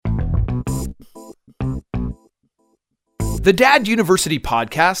The Dad University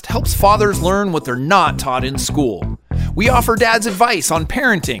podcast helps fathers learn what they're not taught in school. We offer dads advice on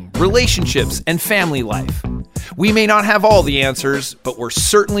parenting, relationships, and family life. We may not have all the answers, but we're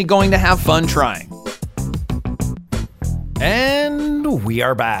certainly going to have fun trying. And we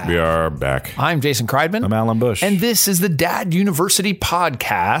are back. We are back. I'm Jason Kreidman. I'm Alan Bush. And this is the Dad University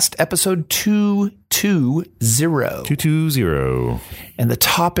podcast, episode 220. 220. And the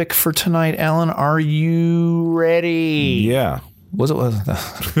topic for tonight, Alan, are you ready? Yeah. Was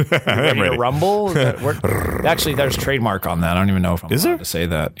ready to rumble? Actually, there's trademark on that. I don't even know if I'm allowed to say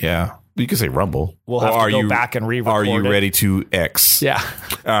that. Yeah. You can say rumble. We'll have to go back and re-record Are you it. ready to X? Yeah.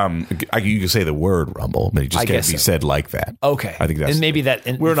 You can say the word rumble, but it just can't be said like that. Okay. I think that's... And maybe that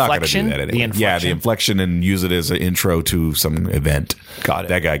we're not going to do that anyway. The inflection. Yeah, the inflection, and use it as an intro to some event. Got it.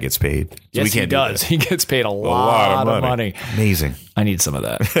 That guy gets paid. So yes, we can't he does. He gets paid a lot of money. Amazing. I need some of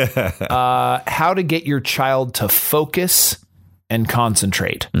that. How to get your child to focus and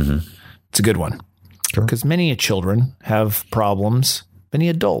concentrate. Mm-hmm. It's a good one. Because many children have problems. Many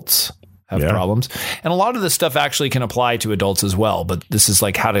adults have problems. And a lot of this stuff actually can apply to adults as well. But this is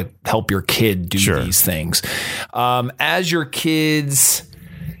like how to help your kid do these things. As your kids,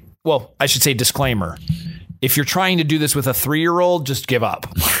 well, I should say disclaimer. If you're trying to do this with a 3-year-old, just give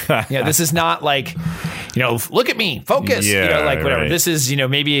up. This is not like, look at me, focus, whatever. Right. This is,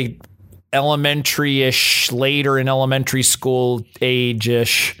 maybe elementary-ish, later in elementary school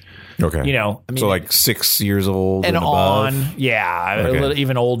age-ish. Okay. So like 6 years old and on. Above? Yeah. A little,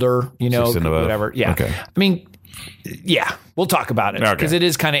 even older, whatever. Yeah. Okay. I mean, yeah, we'll talk about it because it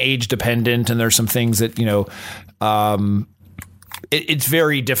is kind of age dependent. And there's some things that, it's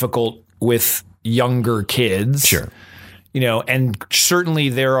very difficult with younger kids. Sure. And certainly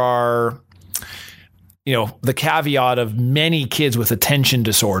there are, the caveat of many kids with attention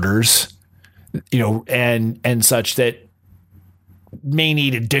disorders, and such that may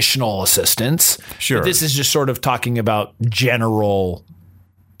need additional assistance. Sure. But this is just sort of talking about general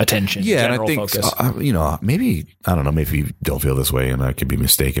attention. Yeah. General and I think, focus. maybe, I don't know, maybe you don't feel this way and I could be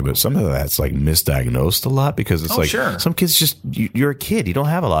mistaken, but some of that's like misdiagnosed a lot because it's some kids just, you're a kid. You don't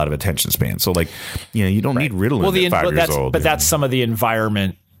have a lot of attention span. So like, you don't need Ritalin at 5 years old. But that's some of the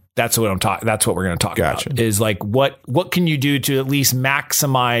environment. That's what That's what we're going to talk about. Is like what can you do to at least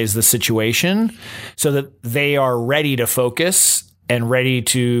maximize the situation so that they are ready to focus and ready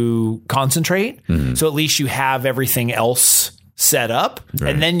to concentrate. Mm-hmm. So at least you have everything else set up,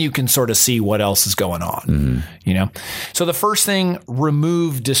 and then you can sort of see what else is going on. Mm-hmm. So the first thing,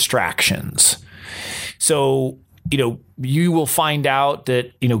 remove distractions. So you will find out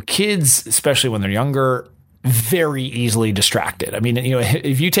that kids, especially when they're younger, very easily distracted. I mean,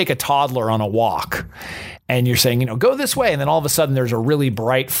 if you take a toddler on a walk and you're saying, go this way, and then all of a sudden there's a really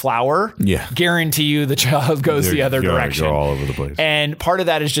bright flower, guarantee you the child goes the other direction. Go all over the place. And part of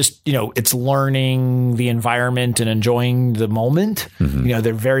that is just, it's learning the environment and enjoying the moment. Mm-hmm.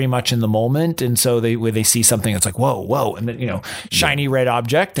 They're very much in the moment. And so when they see something, it's like, whoa. And then, shiny red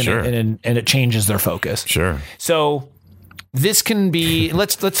object and it changes their focus. Sure. So this can be,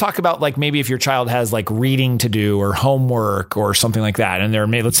 let's talk about like maybe if your child has like reading to do or homework or something like that. And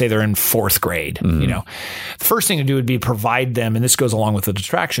let's say they're in 4th grade, the first thing to do would be provide them. And this goes along with the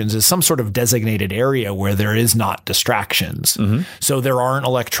distractions is some sort of designated area where there is not distractions. Mm-hmm. So there aren't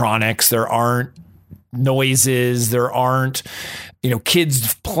electronics, there aren't noises, there aren't,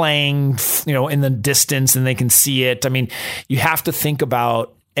 kids playing, in the distance and they can see it. I mean, you have to think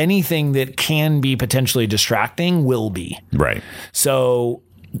about anything that can be potentially distracting will be. Right. So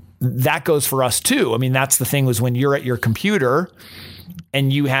that goes for us too. I mean, that's the thing was when you're at your computer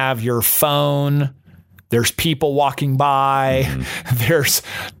and you have your phone, there's people walking by, there's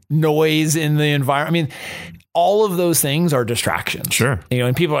noise in the environment. I mean, all of those things are distractions. Sure.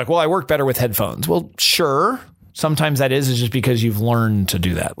 And people are like, well, I work better with headphones. Well, sure. Sometimes that is just because you've learned to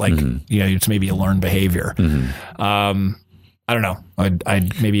do that. Like, it's maybe a learned behavior. Mm-hmm. I don't know.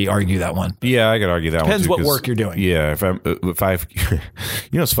 I'd maybe argue that one. Yeah, I could argue that Depends one. Depends what work you're doing. Yeah,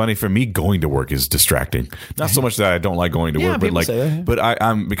 it's funny for me. Going to work is distracting. Not so much that I don't like going to work, but like, but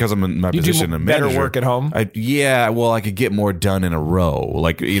I'm because I'm in my position of manager. Better work at home. I could get more done in a row.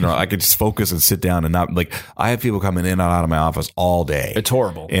 Like I could just focus and sit down and not like I have people coming in and out of my office all day. It's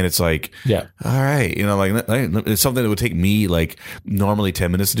horrible, and it's like, all right, it's something that would take me like normally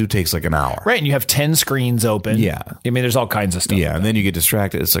 10 minutes to do takes like an hour. Right, and you have 10 screens open. Yeah, I mean, there's all kinds of stuff. Yeah, and then you get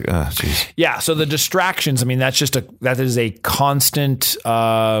distracted. It's like, oh, geez. Yeah. So the distractions, I mean, that is a constant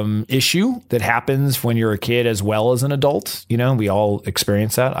issue that happens when you're a kid as well as an adult. You know, we all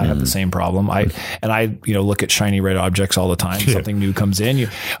experience that. I have the same problem. I look at shiny red objects all the time. Something new comes in.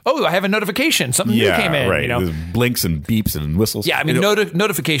 I have a notification. Something new came in. Right. There's blinks and beeps and whistles. Yeah, I mean,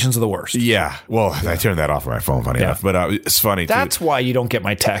 notifications are the worst. Yeah. Well, I turned that off on my phone, funny enough. But it's funny, That's why you don't get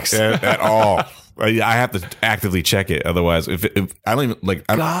my text. At all. I have to actively check it. Otherwise, if I don't even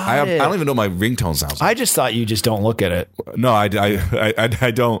I don't even know my ringtone sounds. I just thought you just don't look at it. No, I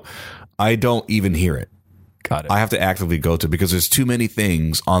don't. I don't even hear it. Got it. I have to actively go to because there's too many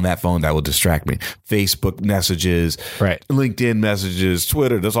things on that phone that will distract me. Facebook messages, right? LinkedIn messages,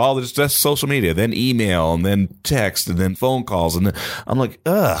 Twitter. There's all this. That's social media. Then email, and then text, and then phone calls, and then I'm like,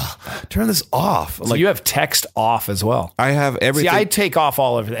 turn this off. So you have text off as well. I have everything. See, I take off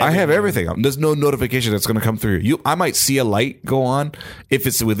all of it. I have everything. There's no notification that's going to come through. I might see a light go on if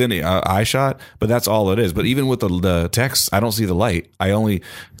it's within an eye shot, but that's all it is. But even with the text, I don't see the light.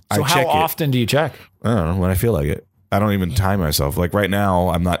 So how often do you check? I don't know, when I feel like it. I don't even time myself. Like right now,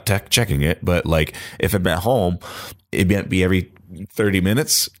 I'm not checking it, but like if I'm at home, it might be every 30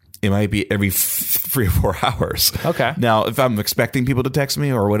 minutes. It might be every 3 or 4 hours. Okay. Now, if I'm expecting people to text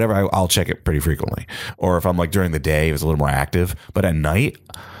me or whatever, I'll check it pretty frequently. Or if I'm like during the day, if it's a little more active. But at night,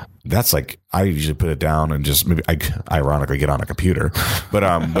 that's like I usually put it down and just maybe I ironically get on a computer, but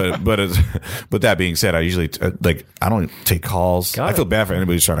that being said, I usually I don't take calls. I feel bad for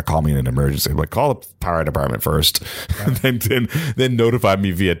anybody who's trying to call me in an emergency. Like call the fire department first, then notify me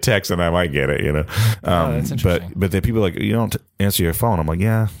via text, and I might get it. You know, that's interesting. But the people you don't answer your phone. I'm like,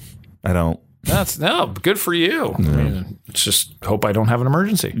 yeah, I don't. That's good for you. Yeah. I mean, just hope I don't have an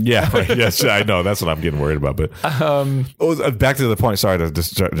emergency. Yeah, yes, I know. That's what I'm getting worried about. But back to the point. Sorry to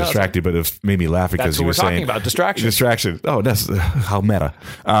distract you, but it made me laugh because you were saying about distraction. Oh, that's how meta.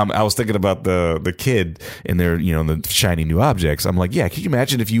 I was thinking about the kid and their the shiny new objects. I'm like, yeah. Can you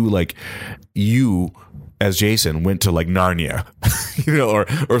imagine if you as Jason went to like Narnia,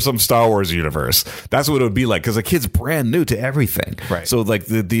 or some Star Wars universe? That's what it would be like because a kid's brand new to everything. Right. So like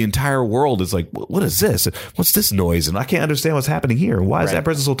the entire world is like, what is this? What's this noise? And I can't understand what's happening here. Why is that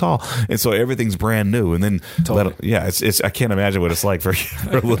person so tall? And so everything's brand new. And then it's I can't imagine what it's like for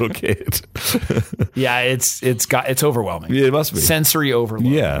a little kid. Yeah, it's overwhelming. Yeah, it must be sensory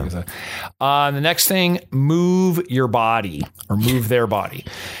overload. Yeah. The next thing, move your body or move their body.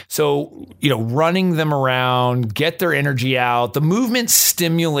 So running them around. Get their energy out. The movement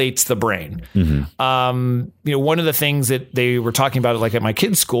stimulates the brain. Mm-hmm. One of the things that they were talking about, like at my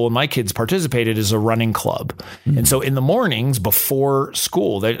kids' school, and my kids participated, is a running club. Mm-hmm. And so in the mornings before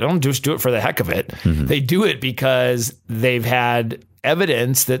school, they don't just do it for the heck of it. Mm-hmm. They do it because they've had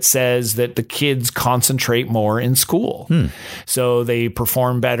evidence that says that the kids concentrate more in school. So they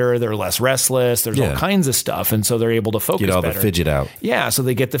perform better. They're less restless. There's all kinds of stuff. And so they're able to focus better. Get all the fidget out. Yeah. So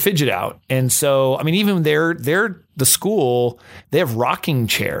they get the fidget out. And so, I mean, even the school, they have rocking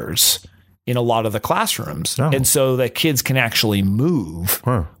chairs in a lot of the classrooms. Oh. And so that kids can actually move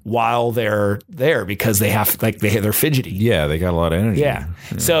while they're there because they're fidgety. Yeah. They got a lot of energy. Yeah.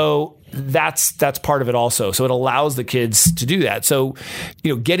 So that's part of it also. So it allows the kids to do that. So,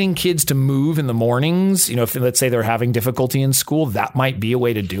 getting kids to move in the mornings, if let's say they're having difficulty in school, that might be a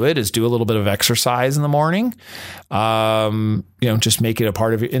way to do it, is do a little bit of exercise in the morning. Just make it a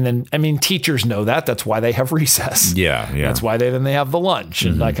part of it. And then, I mean, teachers know that. That's why they have recess. Yeah. Yeah. That's why they have the lunch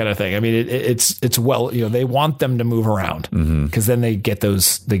and that kind of thing. I mean, it's they want them to move around because then they get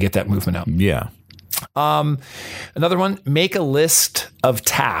that movement out. Yeah. Another one, make a list of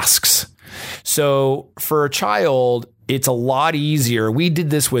tasks. So for a child, it's a lot easier. We did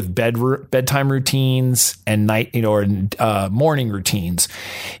this with bedtime routines and night, or morning routines.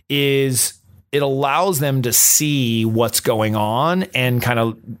 Is it allows them to see what's going on and kind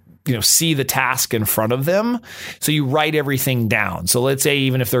of see the task in front of them. So you write everything down. So let's say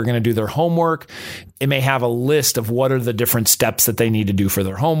even if they're going to do their homework, it may have a list of what are the different steps that they need to do for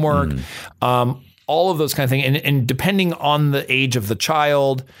their homework. All of those kind of things. And depending on the age of the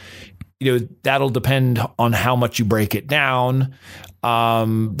child, that'll depend on how much you break it down.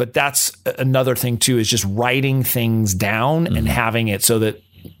 But that's another thing too, is just writing things down and having it so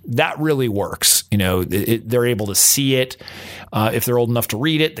that really works. They're able to see it. If they're old enough to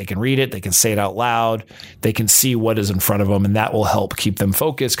read it, they can read it. They can say it out loud. They can see what is in front of them, and that will help keep them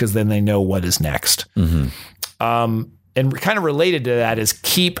focused because then they know what is next. Mm-hmm. And kind of related to that is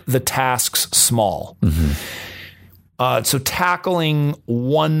keep the tasks small. Mm-hmm. So tackling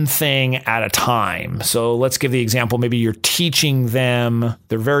one thing at a time. So let's give the example. Maybe you're teaching them,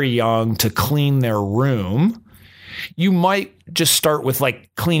 they're very young, to clean their room. You might just start with like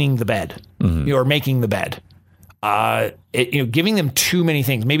cleaning the bed or making the bed. Giving them too many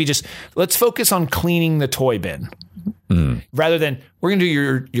things. Maybe just let's focus on cleaning the toy bin. Rather than we're going to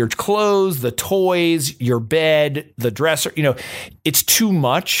do your clothes, the toys, your bed, the dresser. It's too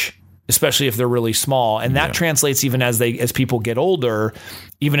much, especially if they're really small. And that translates even as people get older,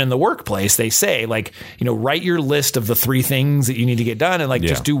 even in the workplace, they say write your list of the 3 things that you need to get done and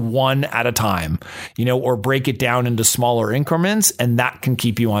just do one at a time, or break it down into smaller increments. And that can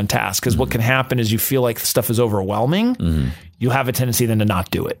keep you on task. Because what can happen is you feel like stuff is overwhelming. You'll have a tendency then to not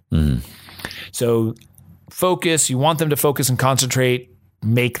do it. So focus, you want them to focus and concentrate,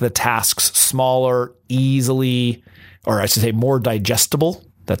 make the tasks smaller, easily, or I should say more digestible.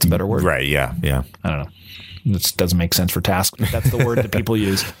 That's a better word. Right. Yeah. Yeah. I don't know. This doesn't make sense for task. That's the word that people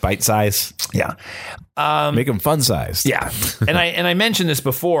use. Bite size. Yeah. Make them fun sized. Yeah. And I mentioned this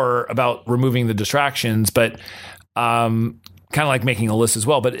before about removing the distractions, but kind of like making a list as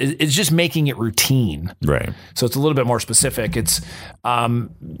well, but it's just making it routine. Right. So it's a little bit more specific. It's,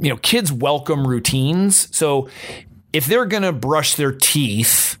 kids welcome routines. So if they're going to brush their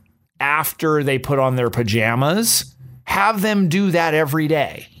teeth after they put on their pajamas, have them do that every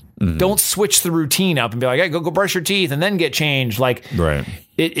day. Don't switch the routine up and be like, hey, go brush your teeth and then get changed. Right.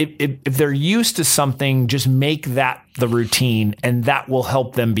 If they're used to something, just make that the routine, and that will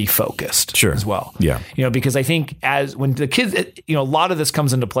help them be focused as well. Yeah. Because I think when the kids, a lot of this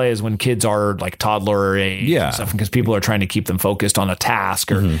comes into play is when kids are like toddler age and stuff, because people are trying to keep them focused on a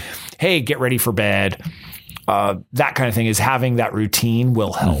task or, hey, get ready for bed. That kind of thing is having that routine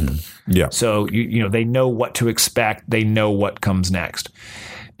will help. Yeah. So, they know what to expect. They know what comes next.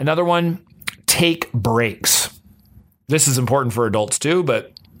 Another one, take breaks. This is important for adults too,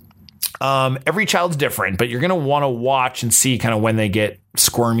 but every child's different, but you're going to want to watch and see kind of when they get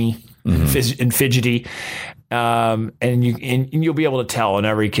squirmy and fidgety. And you'll be able to tell, and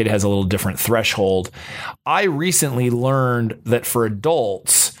every kid has a little different threshold. I recently learned that for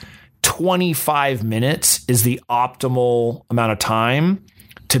adults, 25 minutes is the optimal amount of time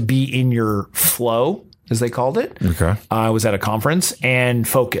to be in your flow, as they called it. Okay. I was at a conference and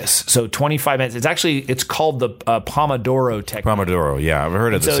focus. So 25 minutes. It's called the Pomodoro technique. Pomodoro. Yeah. I've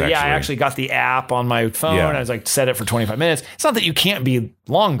heard of this. So I actually got the app on my phone. I was like, set it for 25 minutes. It's not that you can't be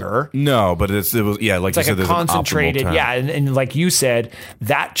longer. No, but it was like you said, a concentrated. And like you said,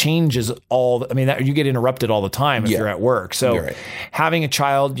 that changes you get interrupted all the time if you're at work. So having a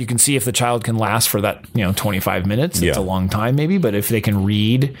child, you can see if the child can last for that, 25 minutes. It's a long time maybe, but if they can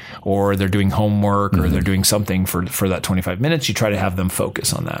read or they're doing homework or they're doing something for that 25 minutes, you try to have them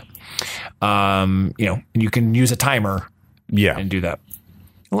focus on that. You can use a timer and do that.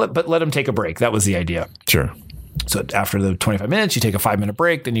 But let them take a break. That was the idea. Sure. So after the 25 minutes, you take a 5-minute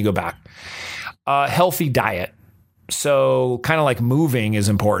break, then you go back. Healthy diet. So kind of like moving is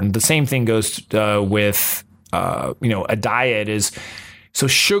important. The same thing goes with, a diet is, so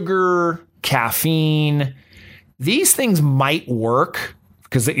sugar, caffeine, these things might work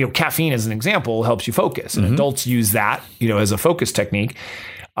because, caffeine as an example helps you focus, and adults use that, as a focus technique.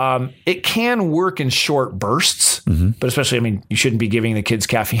 It can work in short bursts, but especially, you shouldn't be giving the kids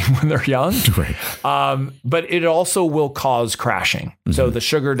caffeine when they're young. Right. But it also will cause crashing. So the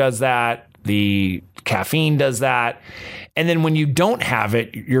sugar does that. The caffeine does that. And then when you don't have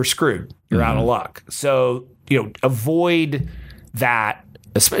it, you're screwed. You're out of luck. So, avoid that,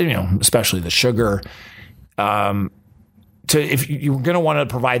 especially the sugar. If you're going to want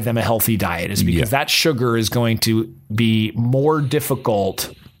to provide them a healthy diet, is because that sugar is going to be more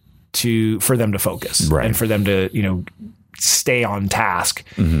difficult for them to focus and for them to, stay on task.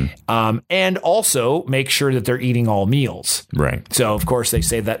 And also make sure that they're eating all meals. Right. So of course they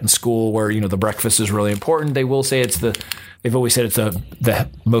say that in school where, the breakfast is really important. They will say they've always said it's the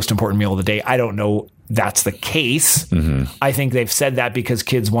most important meal of the day. I don't know that's the case. I think they've said that because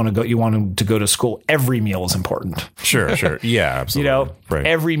kids you want them to go to school. Every meal is important. Sure. Yeah, absolutely. Right.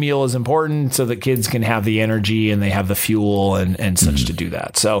 Every meal is important so that kids can have the energy and they have the fuel and such to do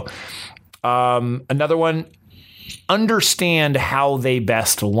that. So another one, understand how they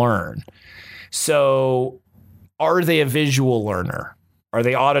best learn. So are they a visual learner? Are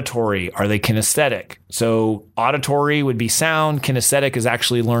they auditory? Are they kinesthetic? So auditory would be sound. Kinesthetic is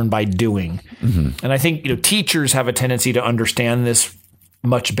actually learned by doing. And I think, teachers have a tendency to understand this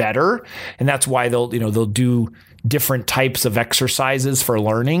much better. And that's why they'll do different types of exercises for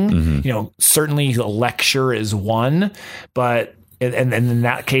learning. Certainly a lecture is one, but and in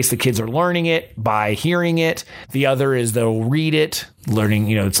that case, the kids are learning it by hearing it. The other is they'll read it, learning,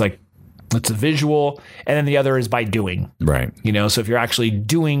 it's like It's a visual. And then the other is by doing. Right. So if you're actually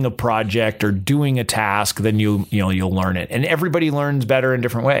doing a project or doing a task, then you'll learn it. And everybody learns better in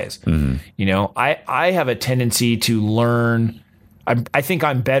different ways. Mm-hmm. I have a tendency to learn. I think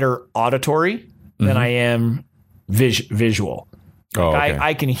I'm better auditory than I am visual.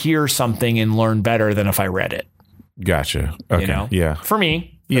 I can hear something and learn better than if I read it. Gotcha. Okay. Yeah. For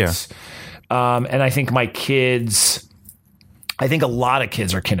me. Yes. And I think a lot of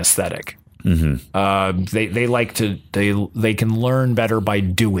kids are kinesthetic. Mm-hmm. They like to they can learn better by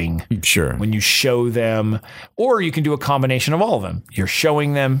doing. Sure. When you show them, or you can do a combination of all of them. You're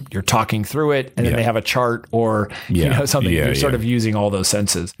showing them, you're talking through it, and then they have a chart or something. You're sort of using all those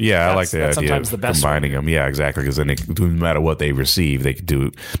senses. Yeah, I like the idea sometimes of the best combining them. Yeah, exactly. Because then no matter what they receive, they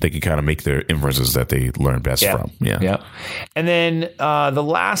can kind of make their inferences that they learn best from. Yeah. And then the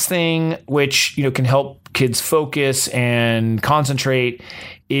last thing, which can help kids focus and concentrate,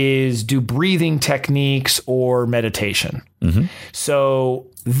 is do breathing techniques or meditation. Mm-hmm. So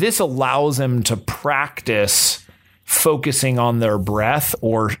this allows them to practice focusing on their breath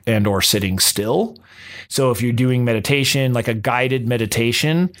or sitting still. So if you're doing meditation, like a guided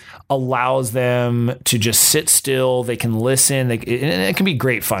meditation allows them to just sit still. They can listen. And it can be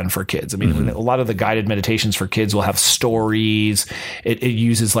great fun for kids. I mean, a lot of the guided meditations for kids will have stories. It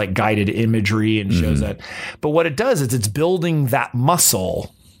uses like guided imagery and shows that. But what it does is it's building that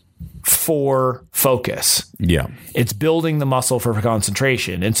muscle for focus. Yeah. It's building the muscle for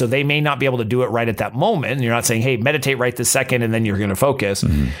concentration. And so they may not be able to do it right at that moment. And you're not saying, hey, meditate right this second and then you're going to focus,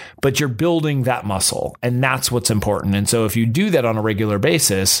 but you're building that muscle. And that's what's important. And so if you do that on a regular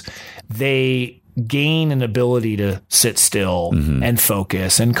basis, they gain an ability to sit still and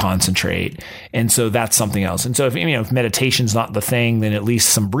focus and concentrate. And so that's something else. And so if meditation's not the thing, then at least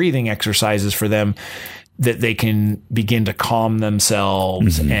some breathing exercises for them that they can begin to calm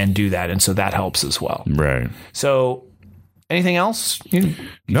themselves and do that. And so that helps as well. Right. So anything else?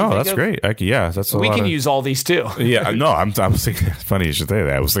 No, that's great. That's we can use all these too. Yeah, no, I'm thinking. It's funny you should say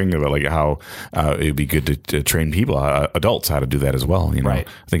that. I was thinking about like how it'd be good to train people, adults, how to do that as well. Right.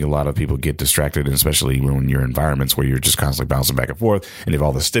 I think a lot of people get distracted, and especially when you're in environments where you're just constantly bouncing back and forth, and you have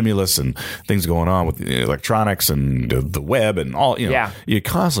all the stimulus and things going on with electronics and the web and all. You're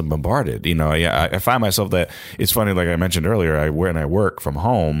constantly bombarded. I find myself that it's funny. Like I mentioned earlier, when I work from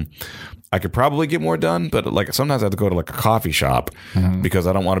home, I could probably get more done, but like sometimes I have to go to like a coffee shop because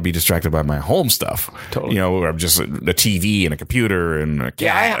I don't want to be distracted by my home stuff. Totally. Where I'm just a TV and a computer and a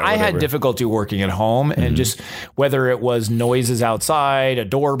cat. I had difficulty working at home and just whether it was noises outside, a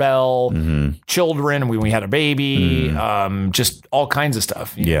doorbell, children, we had a baby, just all kinds of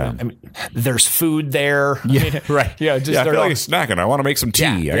stuff. There's food there. Yeah, right. Yeah, I feel like snacking. I want to make some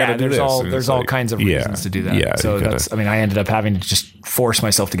tea. I got to do this. There's all kinds of reasons to do that. Yeah, so I ended up having to just force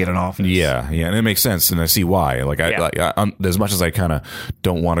myself to get an office. Yeah, and it makes sense, and I see why. As much as I kind of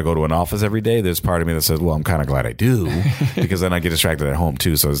don't want to go to an office every day, there's part of me that says, well, I'm kind of glad I do, because then I get distracted at home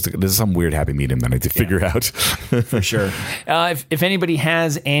too. So there's some weird happy medium that I need to figure out. For sure. If anybody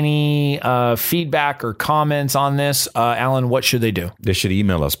has any feedback or comments on this, Alan, what should they do? They should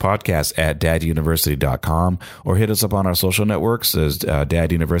email us, podcast@daduniversity.com, or hit us up on our social networks. There's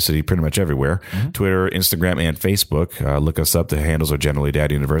Dad University pretty much everywhere. Twitter, Instagram, and Facebook. Look us up. The handles are generally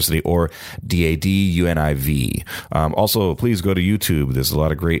Dad University or DADUNIV. Also, please go to YouTube. There's a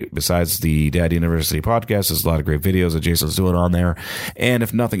lot of great, besides the Dad University podcast, there's a lot of great videos that Jason's doing on there. And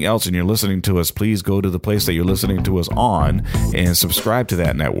if nothing else, and you're listening to us, please go to the place that you're listening to us on and subscribe to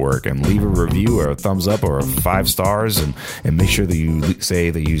that network and leave a review or a thumbs up or 5 stars, and make sure that you say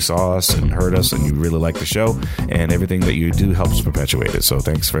that you saw us and heard us and you really like the show, and everything that you do helps perpetuate it. So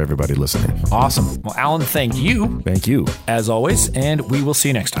thanks for everybody listening. Awesome. Well, Alan, thank you. Thank you. As always, and we will see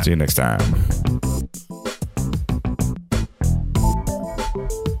you next time. See you next time.